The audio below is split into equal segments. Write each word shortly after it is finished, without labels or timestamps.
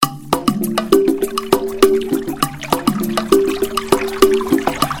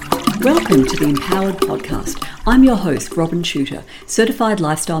Welcome to the Empowered Podcast. I'm your host, Robin Shooter, certified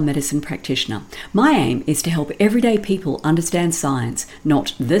lifestyle medicine practitioner. My aim is to help everyday people understand science,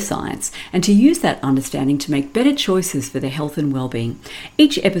 not the science, and to use that understanding to make better choices for their health and well-being.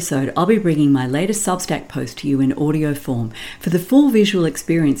 Each episode, I'll be bringing my latest Substack post to you in audio form. For the full visual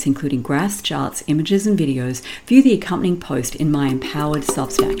experience, including graphs, charts, images, and videos, view the accompanying post in my Empowered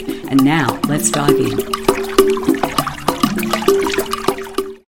Substack. And now, let's dive in.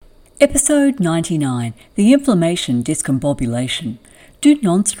 Episode 99, The Inflammation Discombobulation. Do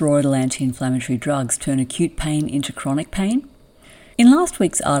non-steroidal anti-inflammatory drugs turn acute pain into chronic pain? In last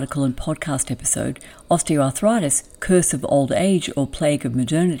week's article and podcast episode, Osteoarthritis, Curse of Old Age or Plague of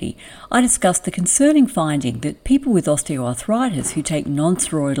Modernity, I discussed the concerning finding that people with osteoarthritis who take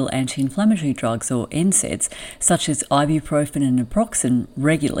non-steroidal anti-inflammatory drugs or NSAIDs, such as ibuprofen and naproxen,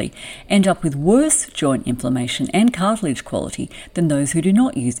 regularly, end up with worse joint inflammation and cartilage quality than those who do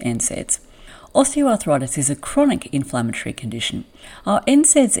not use NSAIDs. Osteoarthritis is a chronic inflammatory condition. Are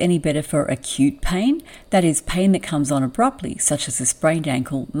NSAIDs any better for acute pain? That is, pain that comes on abruptly, such as a sprained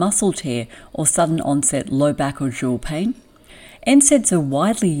ankle, muscle tear, or sudden onset low back or jaw pain? NSAIDs are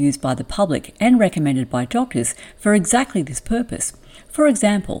widely used by the public and recommended by doctors for exactly this purpose. For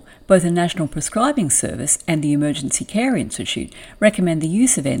example, both the National Prescribing Service and the Emergency Care Institute recommend the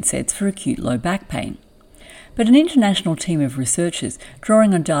use of NSAIDs for acute low back pain. But an international team of researchers,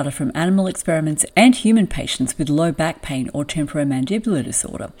 drawing on data from animal experiments and human patients with low back pain or temporomandibular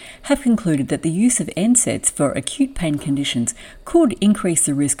disorder, have concluded that the use of NSAIDs for acute pain conditions could increase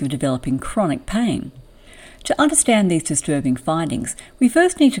the risk of developing chronic pain. To understand these disturbing findings, we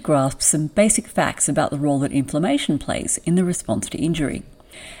first need to grasp some basic facts about the role that inflammation plays in the response to injury.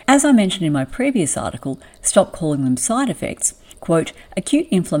 As I mentioned in my previous article, Stop Calling Them Side Effects, quote, acute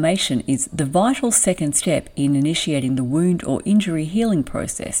inflammation is the vital second step in initiating the wound or injury healing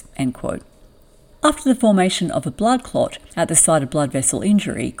process, end quote. After the formation of a blood clot at the site of blood vessel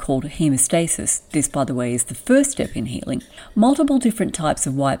injury, called hemostasis, this, by the way, is the first step in healing, multiple different types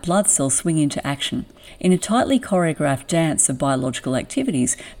of white blood cells swing into action in a tightly choreographed dance of biological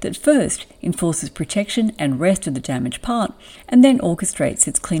activities that first enforces protection and rest of the damaged part, and then orchestrates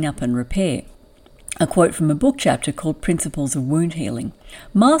its cleanup and repair. A quote from a book chapter called Principles of Wound Healing.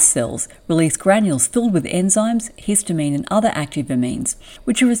 Mast cells release granules filled with enzymes, histamine and other active amines,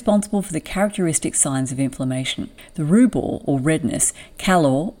 which are responsible for the characteristic signs of inflammation: the rubor or redness,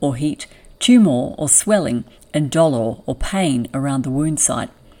 calor or heat, tumor or swelling, and dolor or pain around the wound site.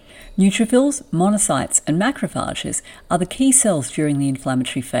 Neutrophils, monocytes, and macrophages are the key cells during the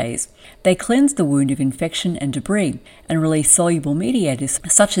inflammatory phase. They cleanse the wound of infection and debris and release soluble mediators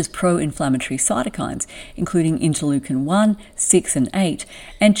such as pro-inflammatory cytokines, including interleukin 1, 6, and 8,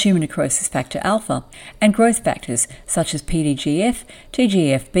 and tumor necrosis factor alpha, and growth factors such as PDGF,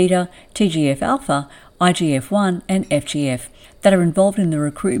 TGF-beta, TGF-alpha, IGF-1, and FGF that are involved in the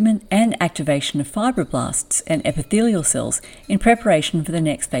recruitment and activation of fibroblasts and epithelial cells in preparation for the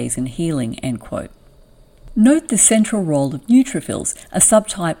next phase in healing, end quote. Note the central role of neutrophils, a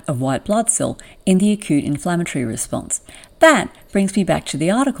subtype of white blood cell, in the acute inflammatory response. That brings me back to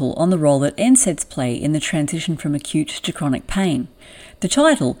the article on the role that NSAIDs play in the transition from acute to chronic pain. The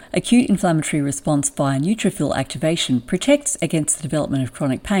title, Acute Inflammatory Response via Neutrophil Activation Protects Against the Development of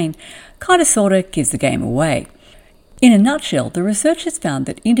Chronic Pain, kinda sorta gives the game away. In a nutshell, the researchers found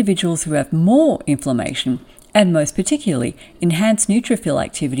that individuals who have more inflammation, and most particularly enhanced neutrophil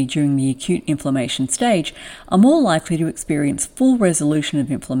activity during the acute inflammation stage, are more likely to experience full resolution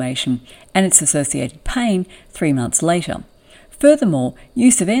of inflammation and its associated pain 3 months later. Furthermore,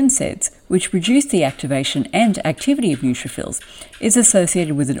 use of NSAIDs, which reduce the activation and activity of neutrophils, is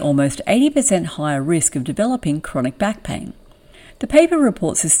associated with an almost 80% higher risk of developing chronic back pain. The paper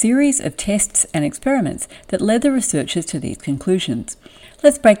reports a series of tests and experiments that led the researchers to these conclusions.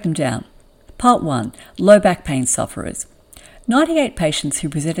 Let's break them down. Part 1. Low back pain sufferers. 98 patients who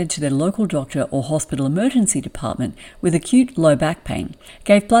presented to their local doctor or hospital emergency department with acute low back pain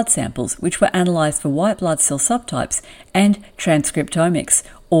gave blood samples which were analysed for white blood cell subtypes and transcriptomics,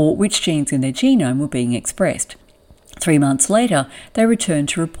 or which genes in their genome were being expressed. 3 months later, they returned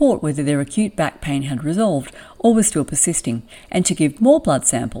to report whether their acute back pain had resolved or was still persisting, and to give more blood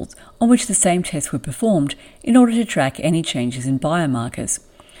samples on which the same tests were performed in order to track any changes in biomarkers.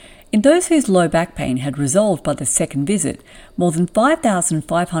 In those whose low back pain had resolved by the second visit, more than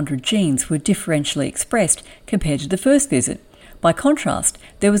 5,500 genes were differentially expressed compared to the first visit. By contrast,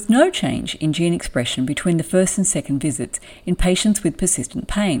 there was no change in gene expression between the first and second visits in patients with persistent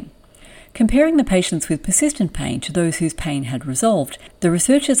pain. Comparing the patients with persistent pain to those whose pain had resolved, the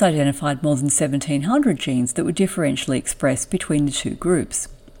researchers identified more than 1,700 genes that were differentially expressed between the two groups.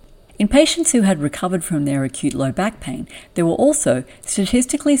 In patients who had recovered from their acute low back pain, there were also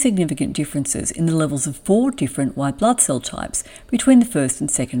statistically significant differences in the levels of 4 different white blood cell types between the first and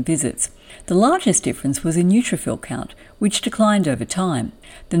second visits. The largest difference was in neutrophil count, which declined over time.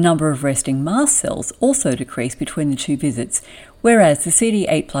 The number of resting mast cells also decreased between the 2 visits, whereas the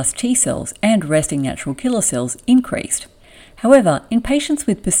CD8 plus T cells and resting natural killer cells increased. However, in patients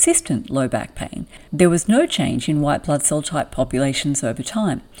with persistent low back pain, there was no change in white blood cell type populations over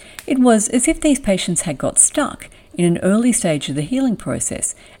time. It was as if these patients had got stuck in an early stage of the healing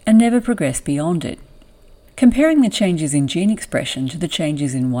process and never progressed beyond it. Comparing the changes in gene expression to the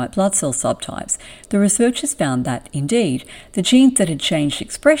changes in white blood cell subtypes, the researchers found that, indeed, the genes that had changed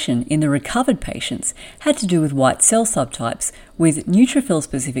expression in the recovered patients had to do with white cell subtypes, with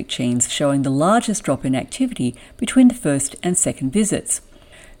neutrophil-specific genes showing the largest drop in activity between the first and second visits.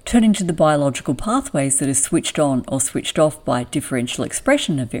 Turning to the biological pathways that are switched on or switched off by differential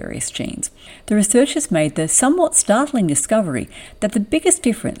expression of various genes, the researchers made the somewhat startling discovery that the biggest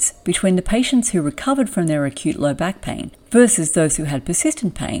difference between the patients who recovered from their acute low back pain versus those who had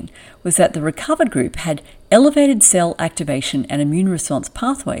persistent pain was that the recovered group had elevated cell activation and immune response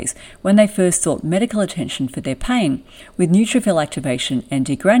pathways when they first sought medical attention for their pain, with neutrophil activation and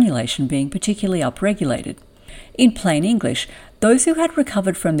degranulation being particularly upregulated. In plain English, those who had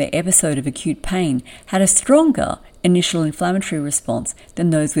recovered from their episode of acute pain had a stronger initial inflammatory response than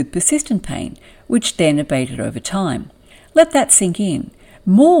those with persistent pain, which then abated over time. Let that sink in.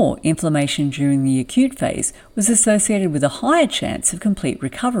 More inflammation during the acute phase was associated with a higher chance of complete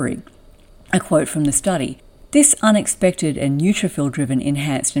recovery. A quote from the study: "This unexpected and neutrophil-driven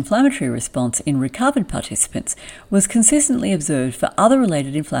enhanced inflammatory response in recovered participants was consistently observed for other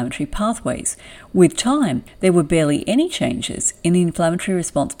related inflammatory pathways. With time, there were barely any changes in the inflammatory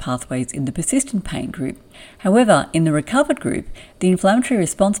response pathways in the persistent pain group. However, in the recovered group, the inflammatory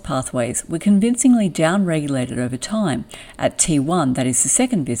response pathways were convincingly downregulated over time at T1, that is the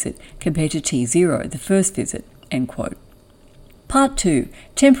second visit, compared to T0, the first visit." End quote. Part 2.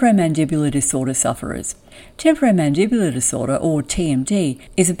 Temporomandibular disorder sufferers. Temporomandibular disorder, or TMD,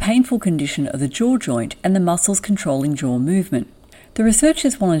 is a painful condition of the jaw joint and the muscles controlling jaw movement. The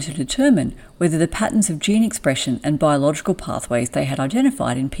researchers wanted to determine whether the patterns of gene expression and biological pathways they had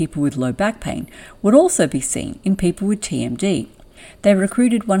identified in people with low back pain would also be seen in people with TMD. They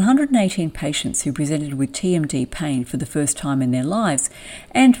recruited 118 patients who presented with TMD pain for the first time in their lives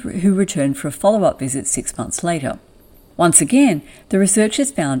and who returned for a follow-up visit 6 months later. Once again, the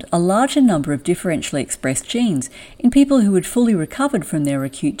researchers found a larger number of differentially expressed genes in people who had fully recovered from their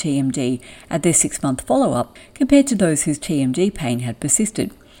acute TMD at their 6-month follow-up compared to those whose TMD pain had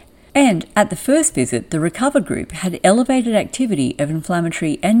persisted. And at the first visit, the recovered group had elevated activity of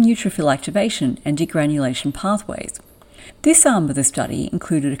inflammatory and neutrophil activation and degranulation pathways. This arm of the study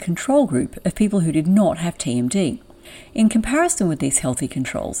included a control group of people who did not have TMD. In comparison with these healthy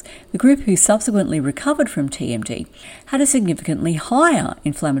controls, the group who subsequently recovered from TMD had a significantly higher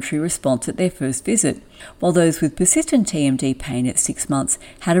inflammatory response at their first visit, while those with persistent TMD pain at 6 months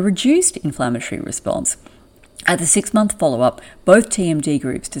had a reduced inflammatory response. At the 6-month follow-up, both TMD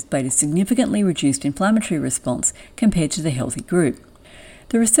groups displayed a significantly reduced inflammatory response compared to the healthy group.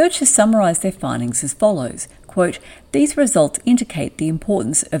 The researchers summarised their findings as follows, quote, "These results indicate the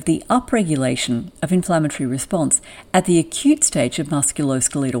importance of the upregulation of inflammatory response at the acute stage of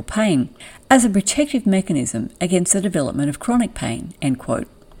musculoskeletal pain as a protective mechanism against the development of chronic pain." End quote.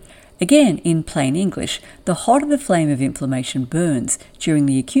 Again, in plain English, the hotter the flame of inflammation burns during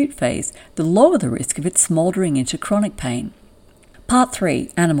the acute phase, the lower the risk of it smouldering into chronic pain. Part 3.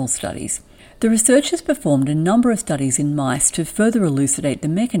 Animal studies. The researchers performed a number of studies in mice to further elucidate the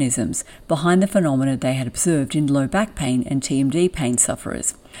mechanisms behind the phenomena they had observed in low back pain and TMD pain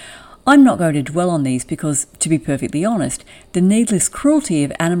sufferers. I'm not going to dwell on these because, to be perfectly honest, the needless cruelty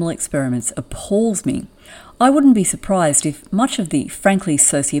of animal experiments appalls me. I wouldn't be surprised if much of the frankly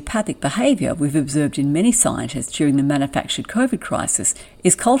sociopathic behaviour we've observed in many scientists during the manufactured COVID crisis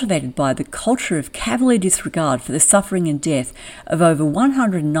is cultivated by the culture of cavalier disregard for the suffering and death of over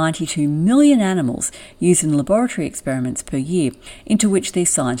 192 million animals used in laboratory experiments per year into which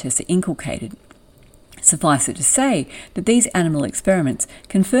these scientists are inculcated. Suffice it to say that these animal experiments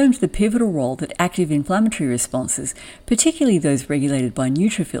confirmed the pivotal role that active inflammatory responses, particularly those regulated by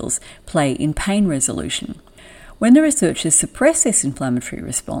neutrophils, play in pain resolution. When the researchers suppress this inflammatory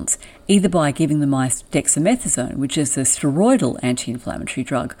response, either by giving the mice dexamethasone, which is a steroidal anti-inflammatory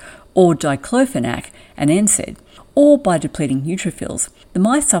drug, or diclofenac, an NSAID, or by depleting neutrophils, the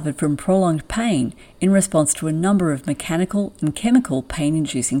mice suffered from prolonged pain in response to a number of mechanical and chemical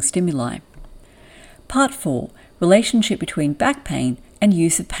pain-inducing stimuli. Part 4. Relationship between back pain and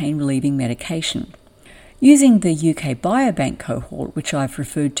use of pain-relieving medication. Using the UK Biobank cohort, which I've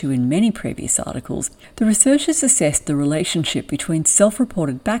referred to in many previous articles, the researchers assessed the relationship between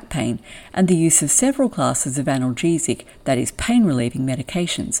self-reported back pain and the use of several classes of analgesic, that is, pain-relieving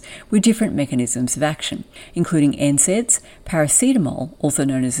medications, with different mechanisms of action, including NSAIDs, paracetamol, also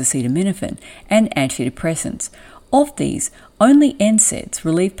known as acetaminophen, and antidepressants. Of these, only NSAIDs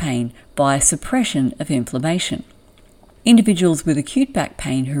relieve pain via suppression of inflammation. Individuals with acute back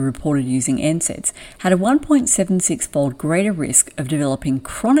pain who reported using NSAIDs had a 1.76-fold greater risk of developing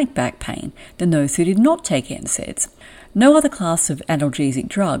chronic back pain than those who did not take NSAIDs. No other class of analgesic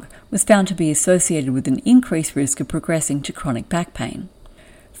drug was found to be associated with an increased risk of progressing to chronic back pain.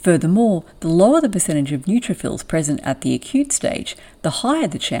 Furthermore, the lower the percentage of neutrophils present at the acute stage, the higher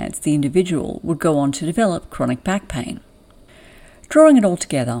the chance the individual would go on to develop chronic back pain. Drawing it all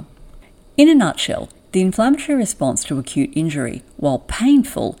together, in a nutshell, the inflammatory response to acute injury, while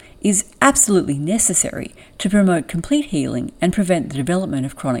painful, is absolutely necessary to promote complete healing and prevent the development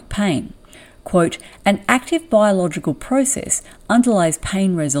of chronic pain. Quote, an active biological process underlies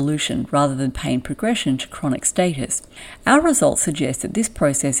pain resolution rather than pain progression to chronic status. Our results suggest that this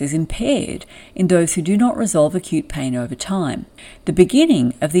process is impaired in those who do not resolve acute pain over time. The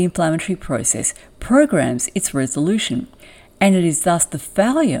beginning of the inflammatory process programs its resolution, and it is thus the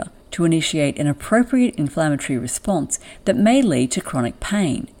failure to initiate an appropriate inflammatory response that may lead to chronic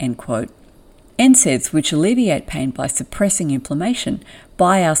pain, end quote. NSAIDs, which alleviate pain by suppressing inflammation,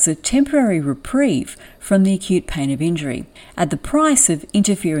 buy us a temporary reprieve from the acute pain of injury, at the price of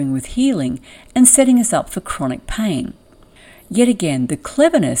interfering with healing and setting us up for chronic pain. Yet again, the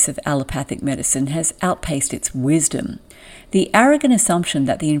cleverness of allopathic medicine has outpaced its wisdom. The arrogant assumption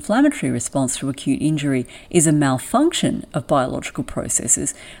that the inflammatory response to acute injury is a malfunction of biological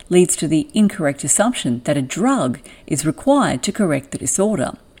processes leads to the incorrect assumption that a drug is required to correct the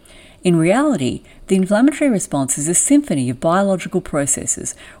disorder. In reality, the inflammatory response is a symphony of biological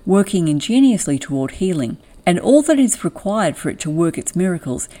processes working ingeniously toward healing, and all that is required for it to work its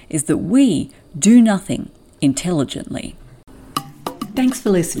miracles is that we do nothing intelligently. Thanks for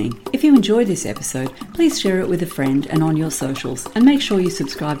listening. If you enjoyed this episode, please share it with a friend and on your socials, and make sure you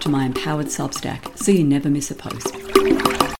subscribe to my Empowered Substack so you never miss a post.